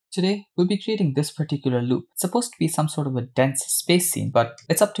Today, we'll be creating this particular loop. It's supposed to be some sort of a dense space scene, but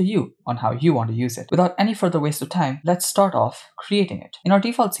it's up to you on how you want to use it. Without any further waste of time, let's start off creating it. In our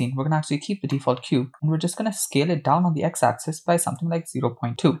default scene, we're going to actually keep the default cube, and we're just going to scale it down on the x-axis by something like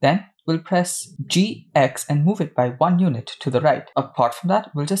 0.2. Then we'll press GX and move it by 1 unit to the right. Apart from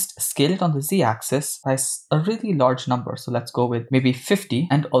that, we'll just scale it on the Z-axis by a really large number. So let's go with maybe 50,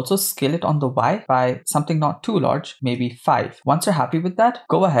 and also scale it on the Y by something not too large, maybe 5. Once you're happy with that,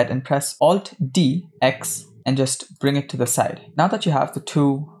 go ahead and press Alt-D, X, and just bring it to the side. Now that you have the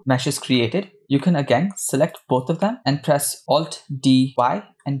two meshes created, you can again select both of them and press Alt-D, Y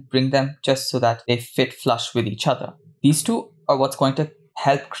and bring them just so that they fit flush with each other. These two are what's going to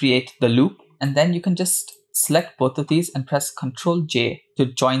help create the loop, and then you can just select both of these and press Ctrl J to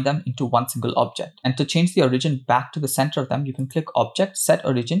join them into one single object. And to change the origin back to the center of them, you can click Object, Set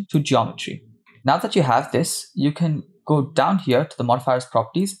Origin to Geometry. Now that you have this, you can go down here to the modifiers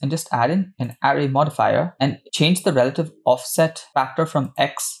properties and just add in an array modifier and change the relative offset factor from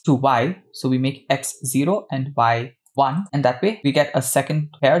X to Y. So we make X 0 and Y 1, and that way we get a second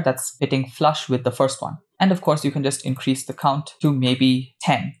pair that's fitting flush with the first one. And of course, you can just increase the count to maybe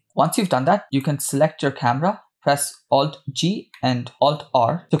 10. Once you've done that, you can select your camera, press Alt-G and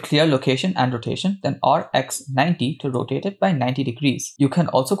Alt-R to clear location and rotation, then RX90 to rotate it by 90 degrees. You can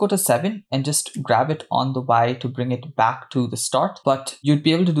also go to 7 and just grab it on the Y to bring it back to the start, but you'd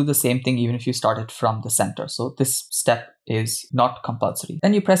be able to do the same thing even if you started from the center. So this step is not compulsory.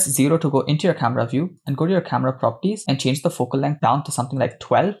 Then you press 0 to go into your camera view and go to your camera properties and change the focal length down to something like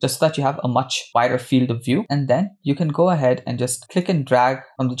 12, just so that you have a much wider field of view. And then you can go ahead and just click and drag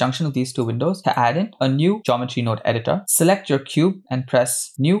from the junction of these two windows to add in a new geometry node editor. Select your cube and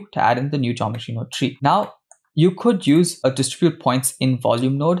press new to add in the new geometry node tree. Now, you could use a distribute points in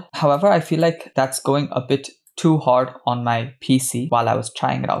volume node. However, I feel like that's going a bit too hard on my PC while I was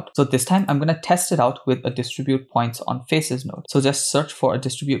trying it out. So this time I'm going to test it out with a distribute points on faces node. So just search for a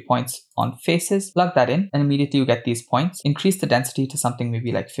distribute points on faces, plug that in, and immediately you get these points. Increase the density to something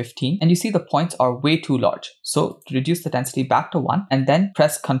maybe like 15, and you see the points are way too large. So reduce the density back to 1 and then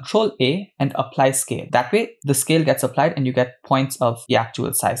press Ctrl A and apply scale. That way the scale gets applied and you get points of the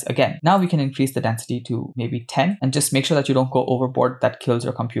actual size again. Now we can increase the density to maybe 10 and just make sure that you don't go overboard. That kills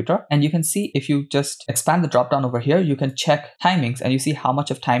your computer. And you can see if you just expand the drop down over here, you can check timings and you see how much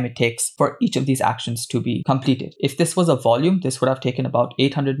of time it takes for each of these actions to be completed. If this was a volume, this would have taken about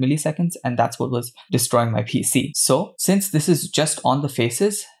 800 milliseconds, and that's what was destroying my PC. So since this is just on the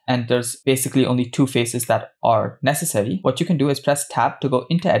faces and there's basically only 2 faces that are necessary, what you can do is press tab to go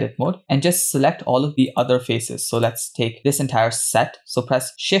into edit mode and just select all of the other faces. So let's take this entire set. So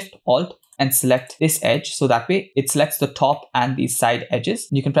press Shift Alt and select this edge. So that way it selects the top and the side edges.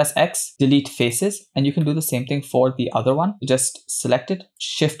 You can press X, delete faces, and you can do the same thing for the other one. Just select it,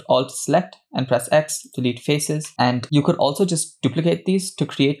 Shift Alt select, and press X, delete faces. And you could also just duplicate these to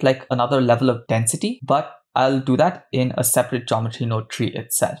create like another level of density, but I'll do that in a separate geometry node tree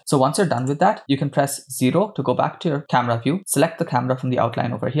itself. So once you're done with that, you can press 0 to go back to your camera view, select the camera from the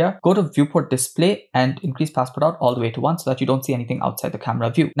outline over here, go to viewport display and increase passport out all the way to 1 so that you don't see anything outside the camera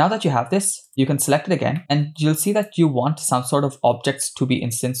view. Now that you have this, you can select it again and you'll see that you want some sort of objects to be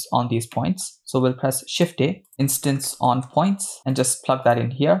instanced on these points. So we'll press Shift A, instance on points, and just plug that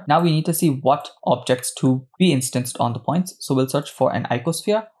in here. Now we need to see what objects to be instanced on the points. So we'll search for an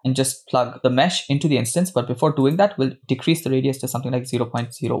icosphere and just plug the mesh into the instance. But before doing that, we'll decrease the radius to something like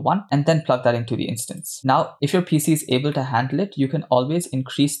 0.01 and then plug that into the instance. Now, if your PC is able to handle it, you can always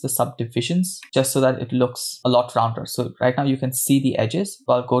increase the subdivisions just so that it looks a lot rounder. So right now you can see the edges.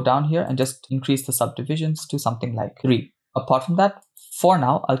 So I'll go down here and just increase the subdivisions to something like 3. Apart from that, for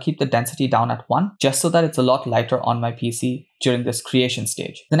now, I'll keep the density down at 1 just so that it's a lot lighter on my PC during this creation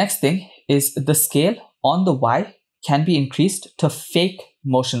stage. The next thing is the scale on the Y can be increased to fake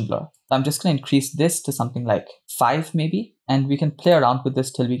motion blur. I'm just going to increase this to something like 5 maybe, and we can play around with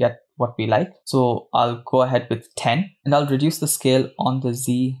this till we get what we like. So I'll go ahead with 10 and I'll reduce the scale on the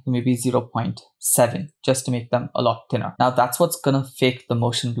Z to maybe 0.7 just to make them a lot thinner. Now that's what's gonna fake the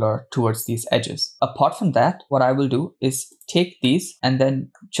motion blur towards these edges. Apart from that, what I will do is take these and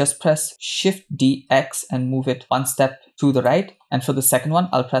then just press Shift DX and move it 1 step to the right. And for the second one,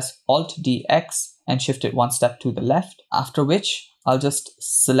 I'll press Alt DX and shift it 1 step to the left, after which I'll just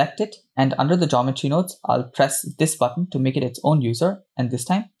select it, and under the geometry nodes, I'll press this button to make it its own user, and this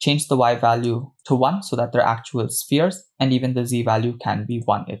time change the Y value to 1 so that they're actual spheres, and even the Z value can be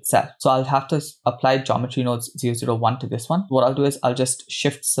 1 itself. So I'll have to apply geometry nodes 001 to this one. What I'll do is I'll just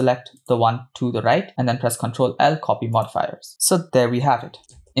shift select the one to the right and then press Ctrl L, copy modifiers. So there we have it.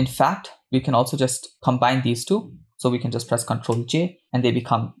 In fact, we can also just combine these two. So we can just press Ctrl J and they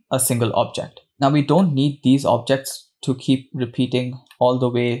become a single object. Now we don't need these objects to keep repeating all the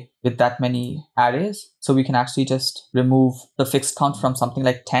way with that many arrays. So we can actually just remove the fixed count from something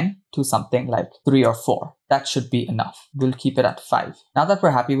like 10 to something like 3 or 4. That should be enough. We'll keep it at 5. Now that we're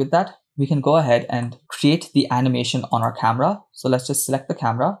happy with that, we can go ahead and create the animation on our camera. So let's just select the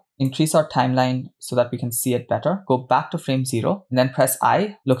camera, increase our timeline so that we can see it better, go back to frame 0, and then press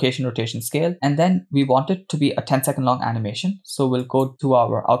I, location, rotation, scale. And then we want it to be a 10-second long animation. So we'll go to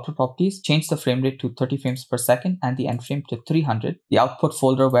our output properties, change the frame rate to 30 frames per second and the end frame to 300, the output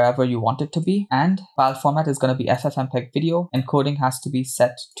folder wherever you want it to be, and file format is going to be FFmpeg video. Encoding has to be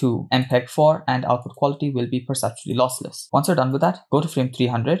set to MPEG-4 and output quality will be perceptually lossless. Once you're done with that, go to frame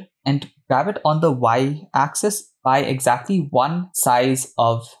 300 and grab it on the Y axis by exactly one size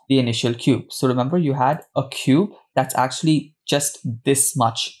of the initial cube. So remember, you had a cube that's actually just this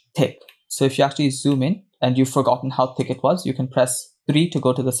much thick. So if you actually zoom in and you've forgotten how thick it was, you can press 3 to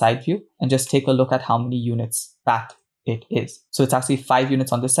go to the side view and just take a look at how many units back it is. So it's actually 5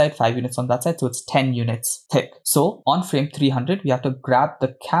 units on this side, 5 units on that side. So it's 10 units thick. So on frame 300, we have to grab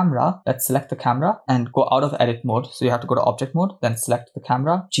the camera. Let's select the camera and go out of edit mode. So you have to go to object mode, then select the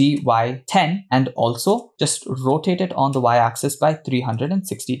camera, GY10, and also just rotate it on the Y axis by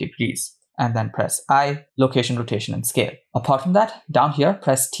 360 degrees. And then press I, location, rotation, and scale. Apart from that, down here,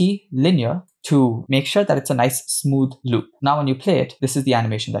 press T, linear, to make sure that it's a nice smooth loop. Now when you play it, this is the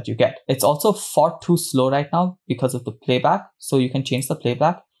animation that you get. It's also far too slow right now because of the playback. So you can change the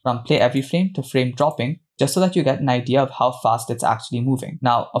playback from play every frame to frame dropping, just so that you get an idea of how fast it's actually moving.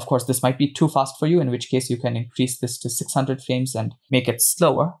 Now, of course, this might be too fast for you, in which case you can increase this to 600 frames and make it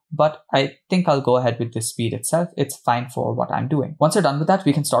slower. But I think I'll go ahead with this speed itself. It's fine for what I'm doing. Once you're done with that,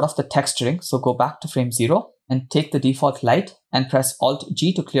 we can start off the texturing. So go back to frame 0 and take the default light and press Alt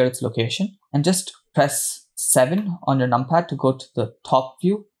G to clear its location. And just press 7 on your numpad to go to the top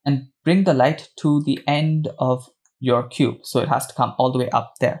view and bring the light to the end of your cube. So it has to come all the way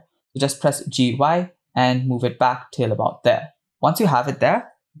up there. So just press GY and move it back till about there. Once you have it there,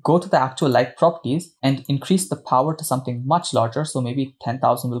 go to the actual light properties and increase the power to something much larger. So maybe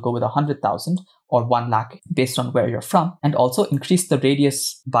 10,000 will go with 100,000 or 1 lakh based on where you're from. And also increase the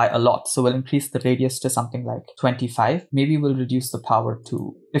radius by a lot. So we'll increase the radius to something like 25. Maybe we'll reduce the power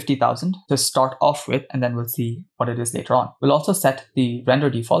to 50,000 to start off with, and then we'll see what it is later on. We'll also set the render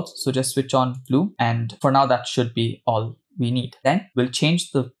defaults. So just switch on blue. And for now, that should be all we need. Then we'll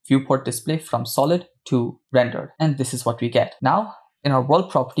change the viewport display from solid to rendered. And this is what we get. Now, in our world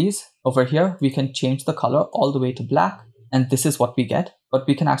properties over here, we can change the color all the way to black. And this is what we get. But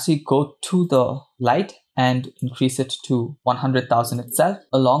we can actually go to the light and increase it to 100,000 itself.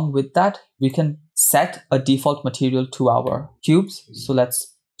 Along with that, we can set a default material to our cubes. So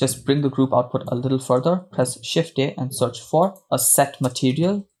let's just bring the group output a little further, press Shift A and search for a set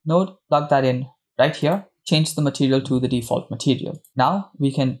material node, plug that in right here, change the material to the default material. Now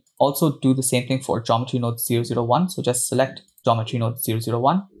we can also do the same thing for geometry node 001. So just select geometry node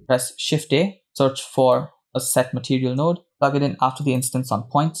 001, press Shift A, search for a set material node, plug it in after the instance on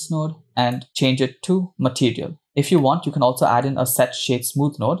points node and change it to material. If you want, you can also add in a set shade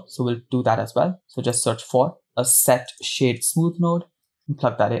smooth node. So we'll do that as well. So just search for a set shade smooth node and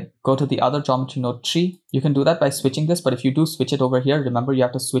plug that in. Go to the other geometry node tree. You can do that by switching this, but if you do switch it over here, remember you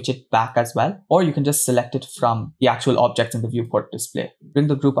have to switch it back as well, or you can just select it from the actual objects in the viewport display. Bring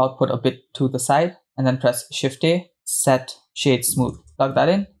the group output a bit to the side and then press Shift A, set shade smooth. Plug that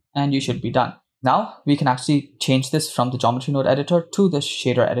in and you should be done. Now we can actually change this from the geometry node editor to the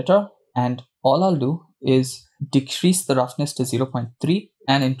shader editor. And all I'll do is decrease the roughness to 0.3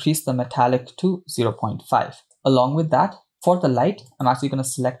 and increase the metallic to 0.5. Along with that, for the light, I'm actually going to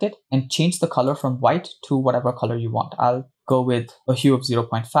select it and change the color from white to whatever color you want. I'll go with a hue of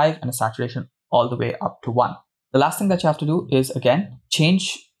 0.5 and a saturation all the way up to 1. The last thing that you have to do is, again,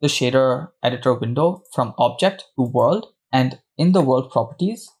 change the shader editor window from object to world. And in the world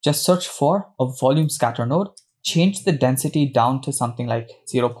properties, just search for a volume scatter node, change the density down to something like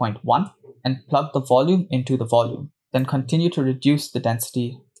 0.1 and plug the volume into the volume. Then continue to reduce the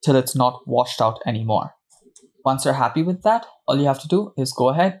density till it's not washed out anymore. Once you're happy with that, all you have to do is go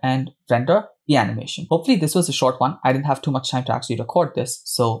ahead and render the animation. Hopefully this was a short one. I didn't have too much time to actually record this,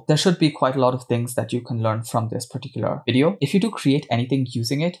 so there should be quite a lot of things that you can learn from this particular video. If you do create anything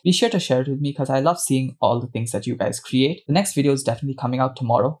using it, be sure to share it with me because I love seeing all the things that you guys create. The next video is definitely coming out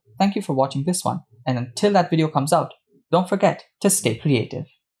tomorrow. Thank you for watching this one, and until that video comes out, don't forget to stay creative.